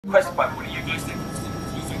Requested by one of you guys.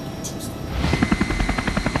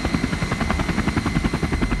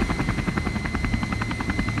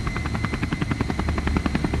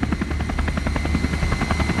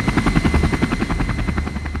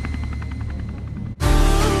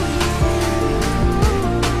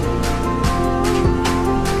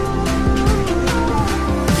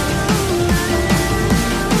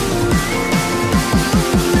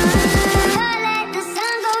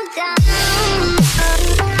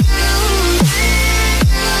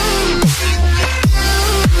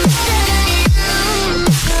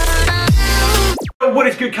 What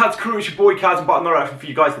is good, Cads crew? It's your boy Cads, and got another reaction for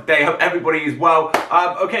you guys today. Hope everybody is well.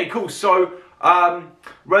 Okay, cool. So,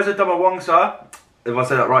 Reza Darmawangsa, if I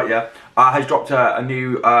said that right, yeah, has dropped a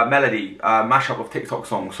new melody mashup of TikTok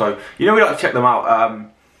songs. So, you know, we like to check them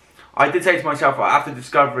out. I did say to myself, after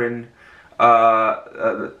discovering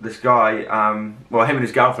this guy, well, him and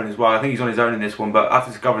his girlfriend as well. I think he's on his own in this one, but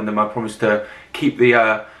after discovering them, I promised to keep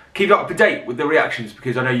up to date with the reactions,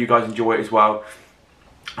 because I know you guys enjoy it as well.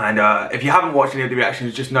 And if you haven't watched any of the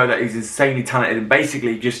reactions, just know that he's insanely talented and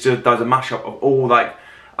basically just does a mashup of all, like,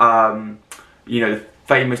 you know,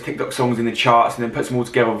 famous TikTok songs in the charts, and then puts them all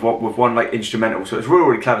together with one, like, instrumental. So it's really,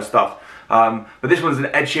 really clever stuff. But this one's an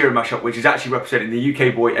Ed Sheeran mashup, which is actually representing the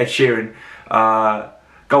UK boy Ed Sheeran,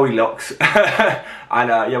 Goldilocks. And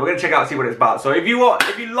yeah, we're gonna check it out and see what it's about. So if you want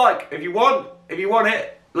it,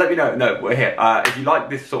 let me know. No, we're here. If you like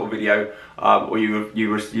this sort of video, or you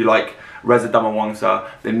like Reza Darmawangsa,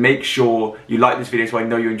 then make sure you like this video so I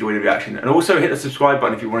know you enjoy the reaction. And also hit the subscribe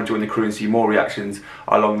button if you want to join the crew and see more reactions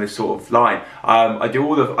along this sort of line. I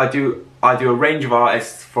do a range of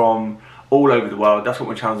artists from all over the world. That's what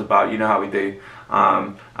my channel's about. You know how we do.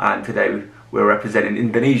 And today we're representing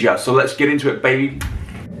Indonesia. So let's get into it, baby.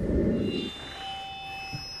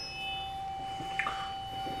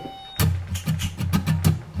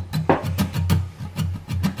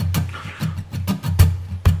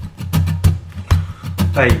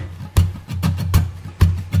 Hey.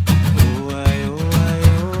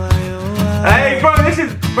 Hey, bro,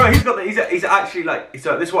 he's actually like, this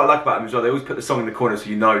is what I like about him as well. They always put the song in the corner so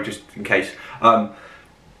you know, just in case.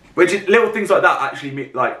 Which is, little things like that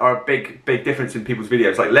actually are a big difference in people's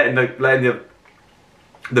videos. Like letting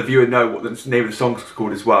the viewer know what the name of the song's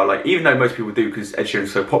called as well. Like, even though most people do because Ed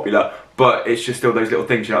Sheeran's so popular, but it's just still those little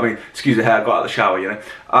things, you know what I mean? Excuse the hair, I got out of the shower, you know.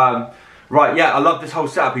 Right, yeah, I love this whole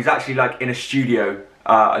setup. He's actually like in a studio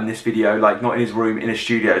in this video, like not in his room, in a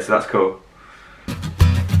studio, so that's cool.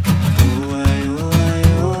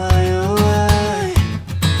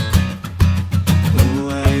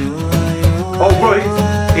 Oh bro,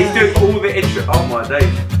 he's doing all the intro. Oh my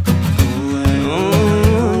days.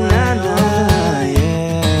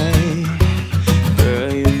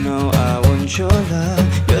 Girl, you know I want your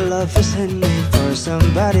love. Your love is handmade for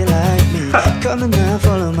somebody like me. Come and now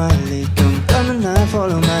follow my lead. Come and now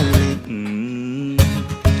follow my lead.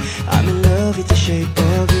 I'm in love with the shape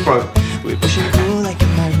of you. Bro. We push and pull like a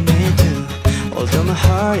magnet too. Although my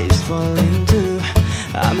heart is falling too.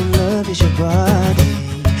 I'm in love with your body.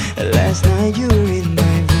 Last night you were in my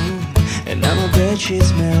room, and now my bedsheets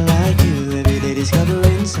smell like you. Every day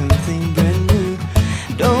discovering something brand new.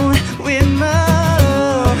 Don't with my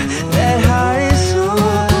love, that heart is so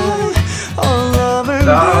cold, all over me.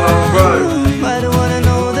 I don't wanna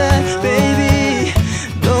know that, baby.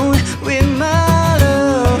 Don't with my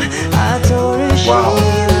love, I tore it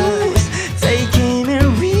loose, taking it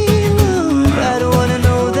real. I don't wanna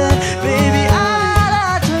know that, baby.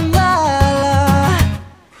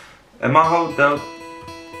 And my whole though.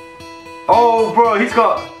 Oh bro, he's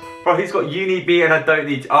got uni B and I don't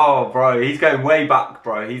need. Oh bro, he's going way back,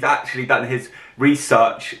 bro. He's actually done his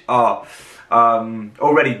research.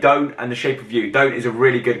 Already Don't and The Shape of You. Don't is a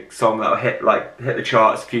really good song that hit the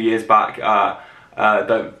charts a few years back.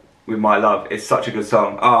 Don't with My Love. It's such a good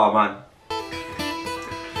song. Oh man.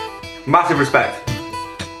 Massive respect.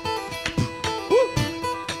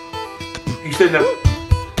 He's doing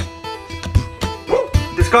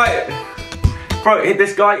this guy, bro,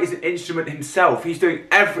 this guy is an instrument himself. He's doing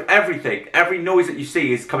everything. Every noise that you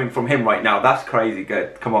see is coming from him right now. That's crazy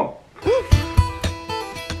good. Come on.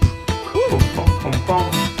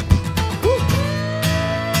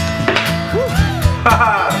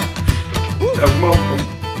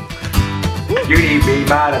 You need me,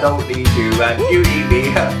 man, I don't need you, and you need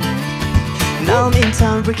me. Now I'm in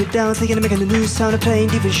town, break it down, thinking of making a new sound. I'm playing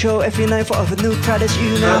different show every night for a new crowd, as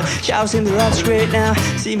you know. Shouts in the life's great now.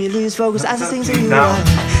 See me lose focus as I sing to you now.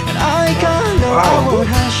 And I can't know, I won't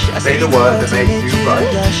hush. I say the words that make you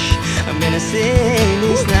blush. I'm gonna sing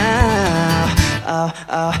this now.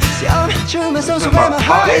 See, I'm true, my soul's where my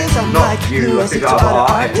heart is. I'm like you, I stick to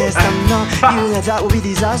other artists. I'm not you, that would be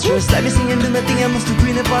disastrous. Let me sing and do my thing, I move to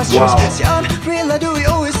greener pastures. See, I'm real, I do it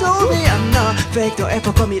always hold me. I'm not fake, don't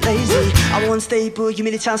ever call me lazy. I won't stay put, give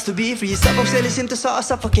me the chance to be free. Some folks, they seem to sort of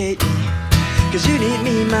suffocate me. Cause you need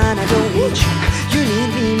me, man, I don't need you. You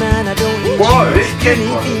need me, man, I don't need you. You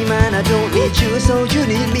need me, man, I don't need you. So you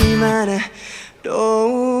need me, man, I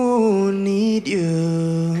don't need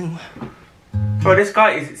you. Bro, this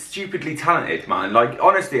guy is stupidly talented, man. Like,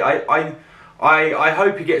 honestly, I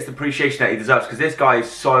hope he gets the appreciation that he deserves, because this guy is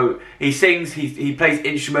so... He sings, he plays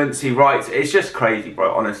instruments, he writes. It's just crazy,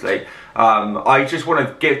 bro, honestly. I just want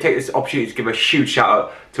to take this opportunity to give a huge shout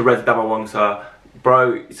out to Reza Darmawangsa.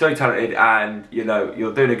 Bro, so talented, and, you know,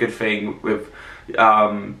 you're doing a good thing with, you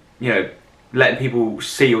know, letting people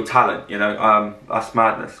see your talent, you know. That's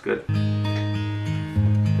madness, good.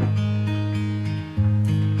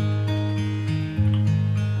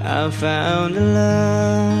 I found a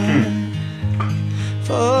love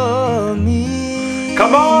for me.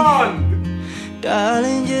 Come on!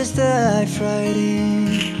 Darling, just dive right in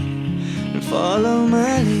and follow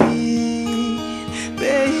my lead.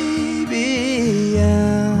 Baby,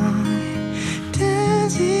 I'm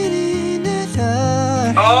dancing in the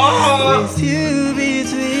dark with you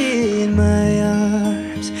between my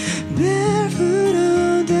arms, barefoot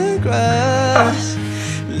on the grass,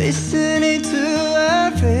 listening to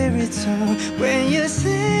our favorite song. When you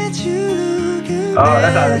said you look a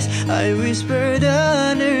mess, I whispered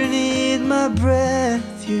underneath my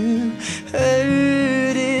breath. You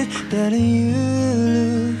heard it, darling, you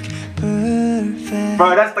look perfect.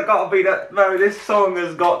 Bro, that's gotta be that. Bro, this song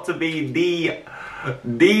has got to be the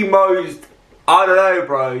most. I don't know,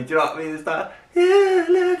 bro. Do you know what I mean? It's that. You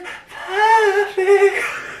look perfect.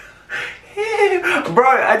 Bro,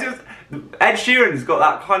 I just. Ed Sheeran's got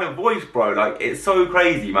that kind of voice, bro. Like, it's so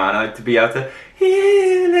crazy, man, to be able to.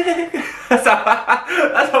 That's how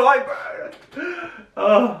I, bro.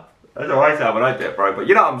 Oh, that's how I sound when I do it, bro. But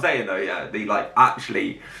you know what I'm saying, though, yeah.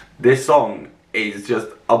 Actually, this song is just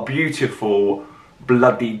a beautiful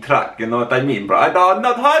bloody track. You know what I mean, bro? I've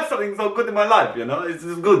not heard something so good in my life. You know, it's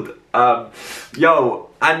just good. Yo,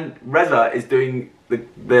 and Reza is doing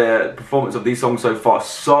the performance of these songs so far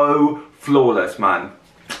so flawless, man.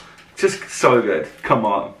 Just so good. Come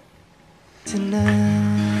on. Tonight,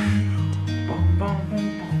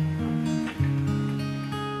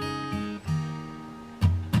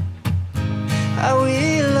 I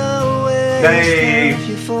will always love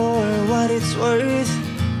you for what it's worth,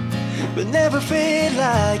 but never feel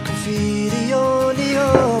like graffiti only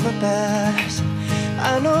overpass.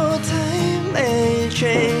 I know time may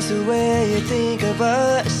change the way you think of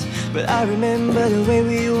us, but I remember the way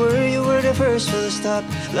we were. You were the first full stop,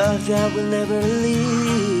 love that will never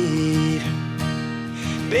leave.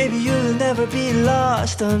 Baby, you'll never be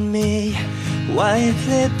lost on me. White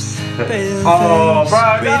lips, pale face,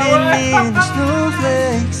 breathing me in the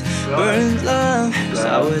snowflakes, burnt lungs,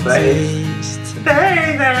 sour taste.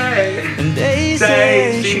 And they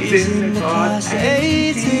say she's in the class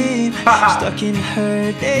 18, stuck in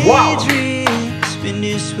her daydreams. Been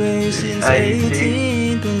this way since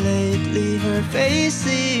 18, but lately her face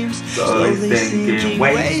seems slowly sinking,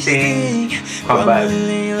 wasting,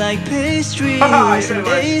 crumbling like pastries. And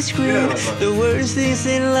they scream the worst things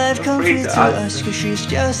in life come free to us, cause she's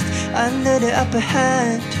just under the upper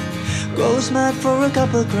hand, goes mad for a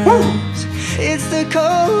couple grams. It's the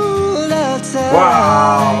cold outside,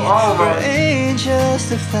 but ain't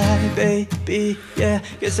justified, baby, yeah.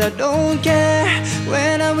 Cause I don't care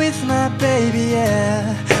when I'm with my baby,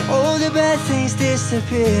 yeah. All the bad things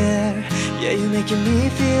disappear. Yeah, you're making me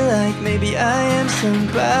feel like maybe I am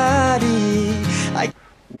somebody. I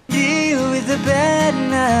deal with the bad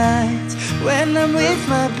nights when I'm with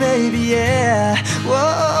my baby, yeah. Whoa,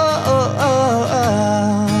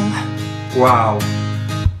 wow.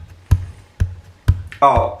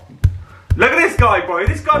 Oh, look at this guy, bro.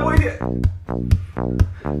 This guy, what is it?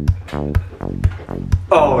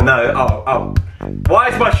 Oh no, oh. Why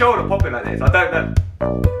is my shoulder popping like this? I don't know.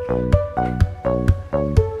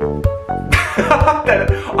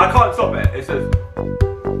 I can't stop it. It says.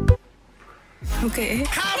 Okay.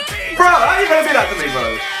 Bro, how are you gonna do that to me, bro?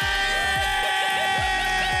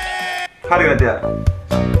 How are you gonna do that?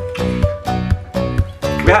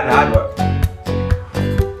 We had the hard work.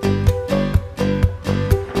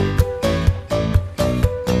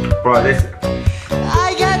 Bro, this.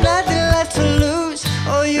 I got nothing left to lose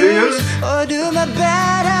or use, or do my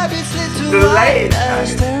bad habits too late. I'm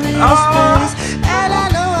staring in space, and I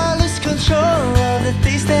know I lose control of the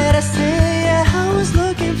things that I say. Yeah, I was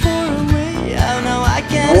looking for a way out, now I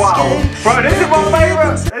can't escape. Bro, this is my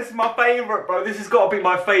favourite. This is my favourite, bro. This has got to be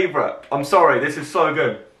my favourite. I'm sorry, this is so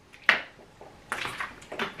good.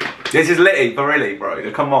 This is litty, but really,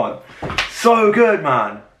 bro. Come on. So good,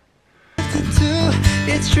 man.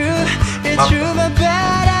 It's true, my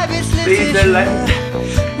bad habits live Please to let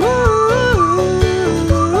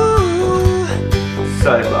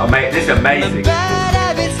So, mate, this is amazing. bad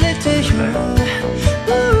habits live to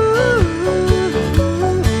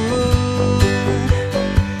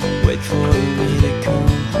wait for me to come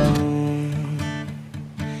home.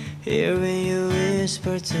 Hearing you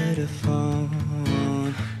whisper to the phone.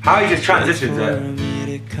 How he just transitions it.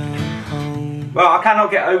 Well, I cannot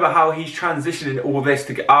get over how he's transitioning all this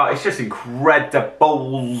to get. It's just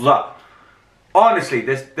incredible. Honestly,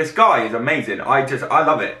 this guy is amazing. I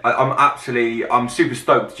love it. I'm super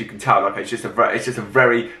stoked, as you can tell. Like, it's just a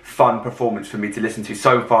very fun performance for me to listen to.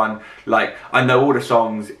 So fun. Like, I know all the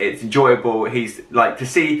songs. It's enjoyable. He's like, to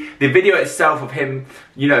see the video itself of him,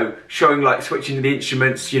 you know, showing like switching the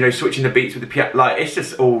instruments, you know, switching the beats with the piano. Like, it's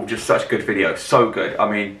just all just such a good video. So good. I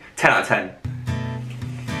mean, 10 out of 10.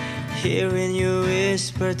 Hearing you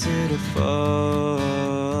whisper to the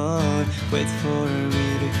phone, wait for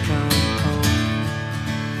me to come home.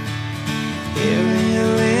 Hearing you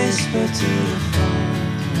whisper to the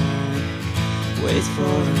phone, wait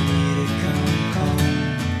for me to come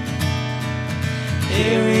home.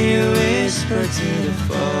 Hearing you whisper to the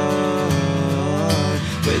phone,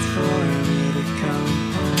 wait for me to come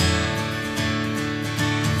home.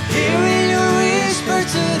 Hearing you whisper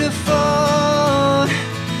to the phone,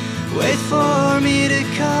 wait for me to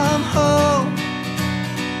come home.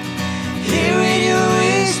 Hearing you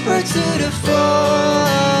whisper to the phone,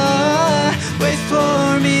 wait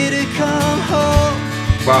for me to come home.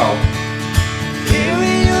 Wow.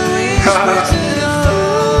 Hearing you whisper to the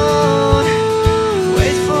phone,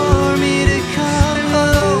 wait for me to come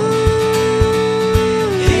home.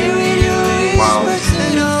 Hearing you whisper to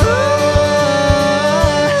the phone,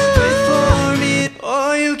 wait for me.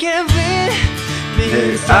 Oh, you can feel me.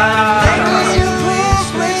 Because you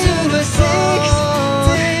whisper to the 16,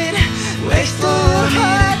 wait for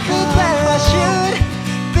heart could where I should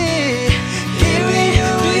be. Hearing you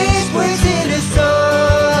whisper to the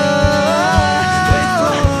soul, wait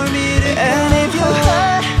for me to. And if you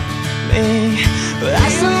hurt me, but I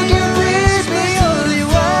still can whisper only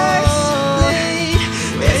words.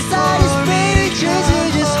 It's not as big just to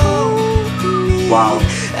just hold me. Wow.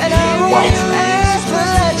 And I won't ask for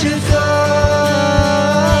let you go.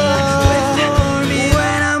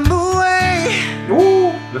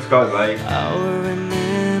 Let's go, mate. I will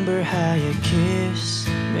remember how you kissed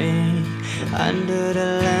me under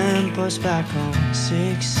the lamppost back on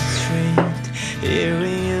 6th Street.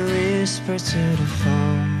 Hearing you whisper to the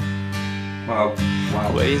phone, Wow.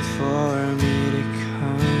 wait for me to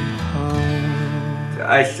come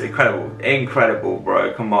home. It's incredible,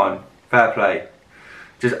 bro. Come on, fair play.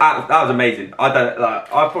 That was amazing. I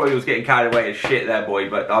probably was getting carried away as shit there, boy,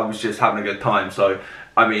 but I was just having a good time. So,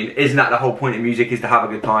 I mean, isn't that the whole point of music, is to have a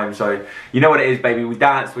good time? So, you know what it is, baby. We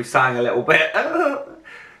danced, we sang a little bit. Oh,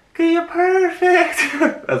 you're perfect.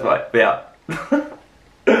 That's right. But yeah.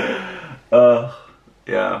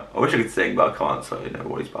 Yeah. I wish I could sing, but I can't. So, no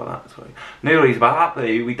worries about that. So, no worries about that,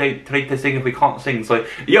 baby. We don't try to sing if we can't sing. So,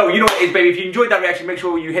 yo, you know what it is, baby. If you enjoyed that reaction, make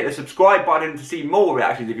sure you hit the subscribe button to see more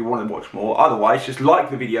reactions if you want to watch more. Otherwise, just like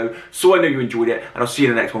the video so I know you enjoyed it. And I'll see you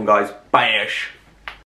in the next one, guys. Bash.